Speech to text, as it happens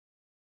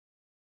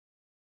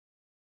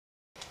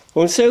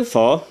Well, so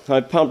far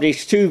I've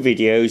published 2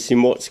 videos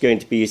in what's going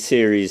to be a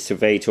series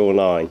of 8 or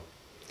 9.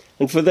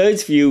 And for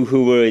those of you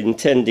who are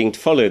intending to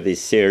follow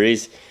this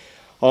series,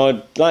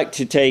 I'd like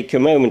to take a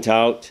moment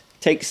out,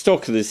 take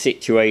stock of the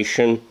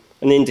situation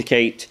and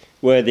indicate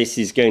where this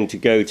is going to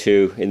go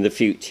to in the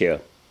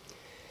future.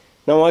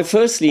 Now, I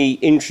firstly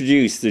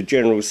introduced the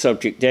general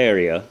subject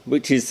area,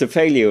 which is the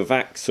failure of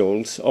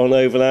axles on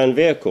overland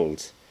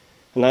vehicles.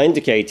 And I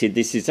indicated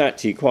this is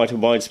actually quite a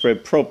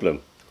widespread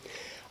problem.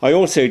 I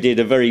also did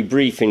a very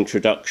brief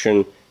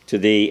introduction to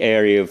the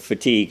area of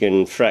fatigue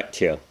and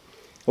fracture.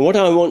 And what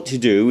I want to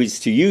do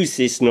is to use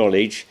this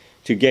knowledge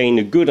to gain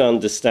a good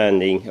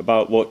understanding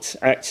about what's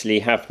actually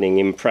happening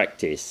in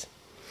practice.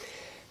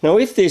 Now,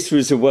 if this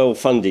was a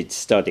well-funded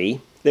study,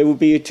 there would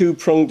be a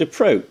 2-pronged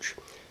approach.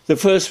 The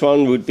first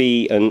one would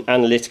be an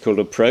analytical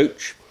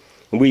approach.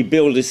 We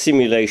build a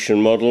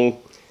simulation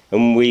model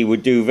and we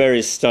would do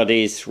various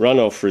studies, run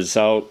off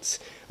results,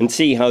 and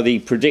see how the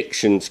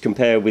predictions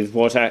compare with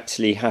what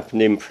actually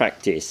happened in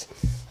practice.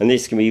 And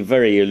this can be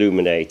very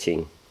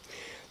illuminating.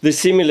 The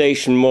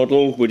simulation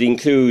model would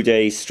include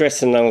a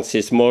stress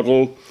analysis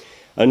model,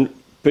 and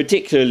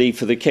particularly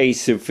for the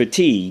case of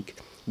fatigue,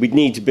 we'd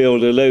need to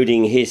build a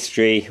loading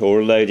history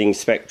or a loading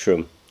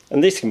spectrum.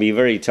 And this can be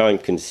very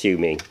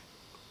time-consuming.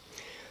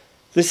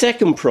 The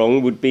second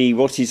prong would be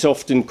what is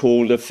often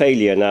called a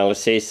failure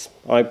analysis.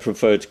 I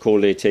prefer to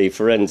call it a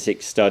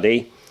forensic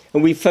study.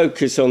 And we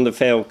focus on the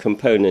failed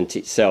component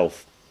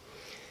itself.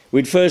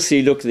 We'd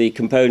firstly look at the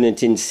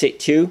component in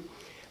situ,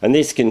 and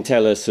this can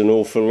tell us an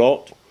awful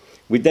lot.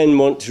 We'd then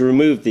want to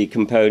remove the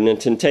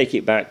component and take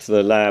it back to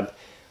the lab,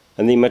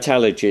 and the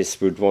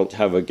metallurgists would want to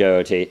have a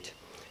go at it.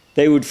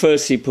 They would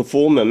firstly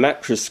perform a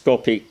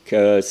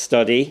macroscopic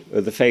study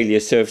of the failure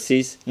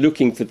surfaces,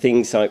 looking for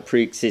things like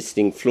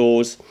pre-existing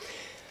flaws.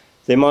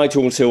 They might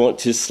also want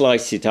to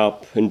slice it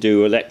up and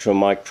do electron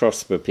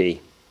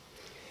microscopy.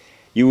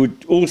 You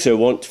would also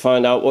want to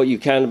find out what you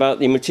can about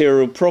the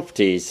material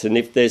properties, and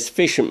if there's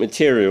sufficient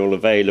material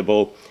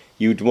available,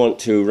 you'd want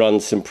to run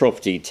some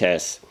property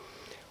tests.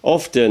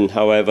 Often,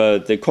 however,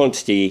 the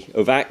quantity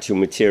of actual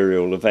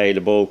material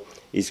available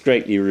is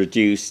greatly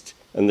reduced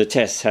and the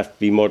tests have to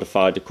be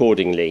modified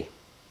accordingly.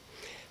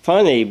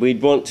 Finally,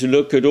 we'd want to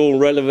look at all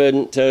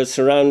relevant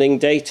surrounding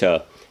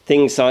data,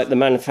 things like the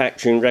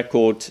manufacturing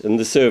record and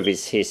the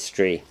service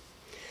history.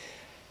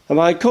 And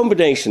by a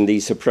combination of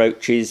these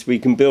approaches, we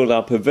can build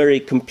up a very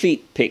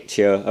complete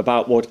picture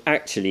about what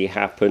actually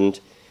happened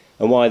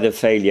and why the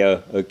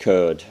failure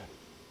occurred.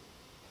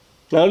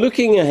 Now,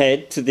 looking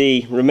ahead to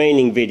the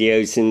remaining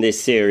videos in this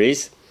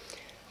series,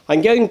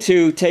 I'm going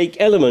to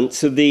take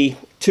elements of the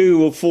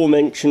 2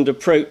 aforementioned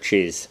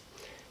approaches.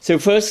 So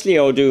firstly,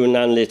 I'll do an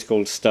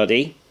analytical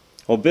study.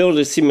 I'll build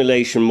a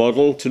simulation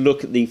model to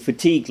look at the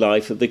fatigue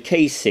life of the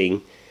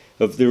casing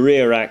of the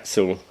rear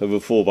axle of a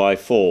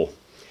 4x4.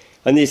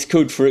 And this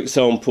could, for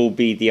example,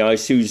 be the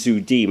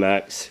Isuzu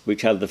D-Max,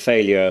 which had the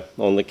failure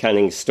on the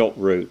Canning stop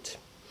route.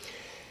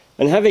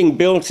 And having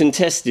built and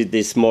tested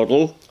this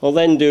model, I'll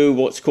then do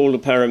what's called a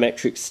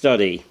parametric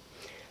study.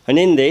 And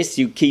in this,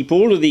 you keep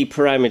all of the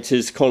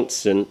parameters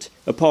constant,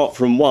 apart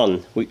from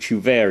one, which you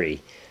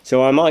vary.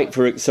 So I might,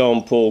 for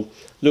example,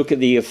 look at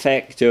the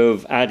effect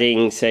of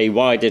adding, say,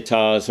 wider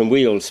tyres and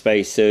wheel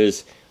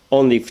spacers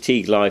on the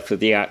fatigue life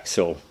of the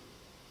axle.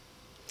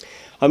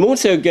 I'm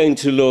also going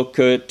to look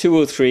at 2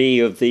 or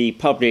 3 of the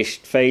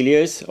published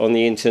failures on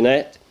the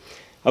internet.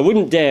 I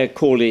wouldn't dare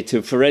call it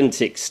a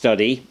forensic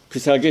study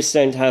because I just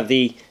don't have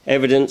the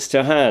evidence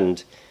to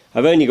hand.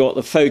 I've only got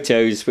the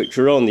photos which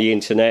are on the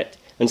internet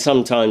and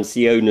sometimes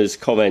the owner's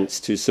comments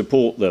to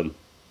support them.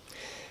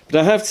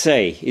 But I have to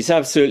say, it's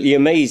absolutely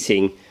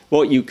amazing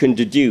what you can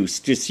deduce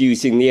just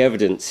using the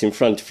evidence in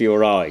front of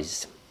your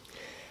eyes.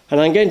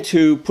 And I'm going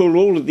to pull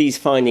all of these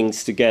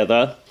findings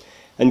together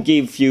and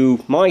give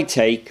you my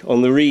take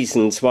on the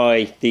reasons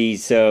why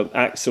these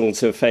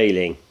axles are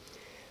failing.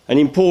 And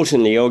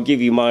importantly, I'll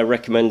give you my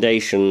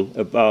recommendation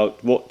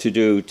about what to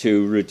do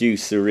to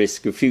reduce the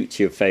risk of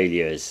future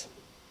failures.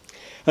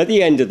 At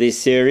the end of this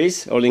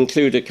series, I'll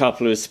include a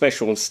couple of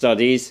special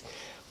studies.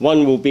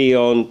 One will be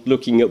on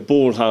looking at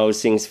ball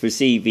housings for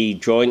CV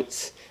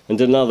joints, and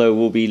another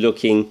will be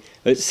looking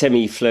at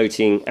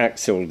semi-floating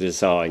axle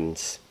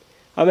designs.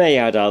 I may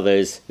add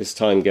others as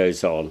time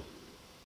goes on.